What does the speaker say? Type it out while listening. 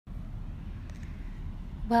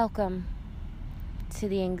Welcome to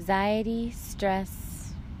the Anxiety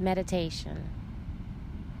Stress Meditation.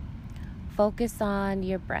 Focus on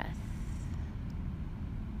your breath.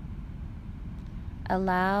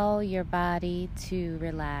 Allow your body to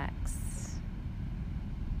relax.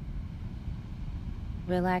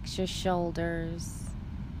 Relax your shoulders.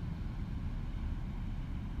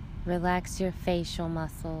 Relax your facial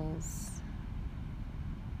muscles.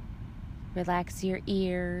 Relax your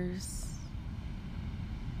ears.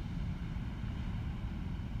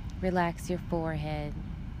 Relax your forehead.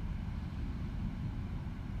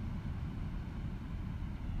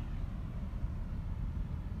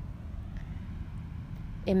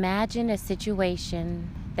 Imagine a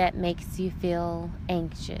situation that makes you feel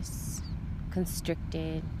anxious,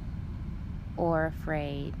 constricted, or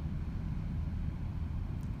afraid.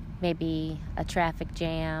 Maybe a traffic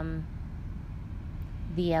jam,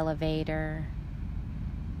 the elevator.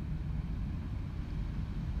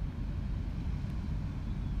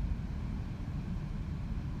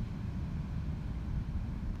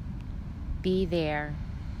 Be there.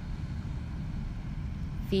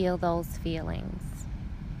 Feel those feelings.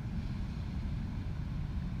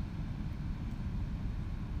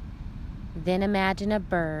 Then imagine a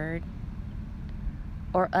bird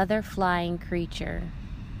or other flying creature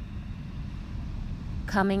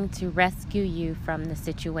coming to rescue you from the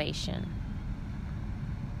situation.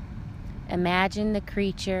 Imagine the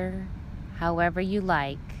creature however you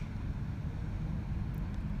like.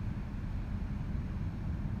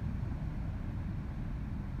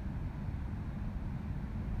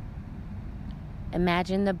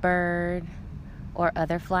 Imagine the bird or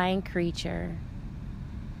other flying creature.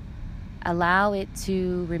 Allow it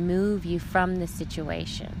to remove you from the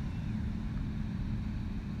situation.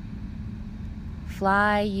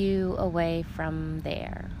 Fly you away from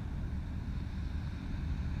there.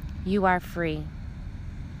 You are free.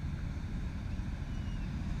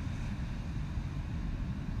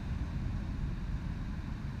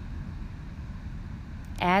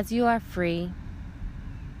 As you are free,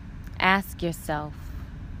 ask yourself,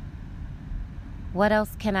 what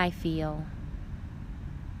else can I feel?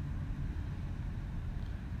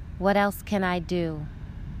 What else can I do?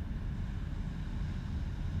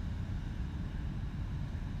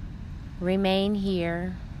 Remain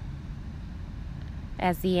here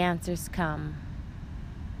as the answers come.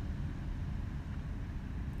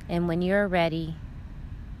 And when you're ready,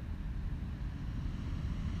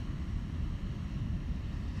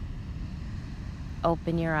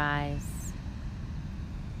 open your eyes.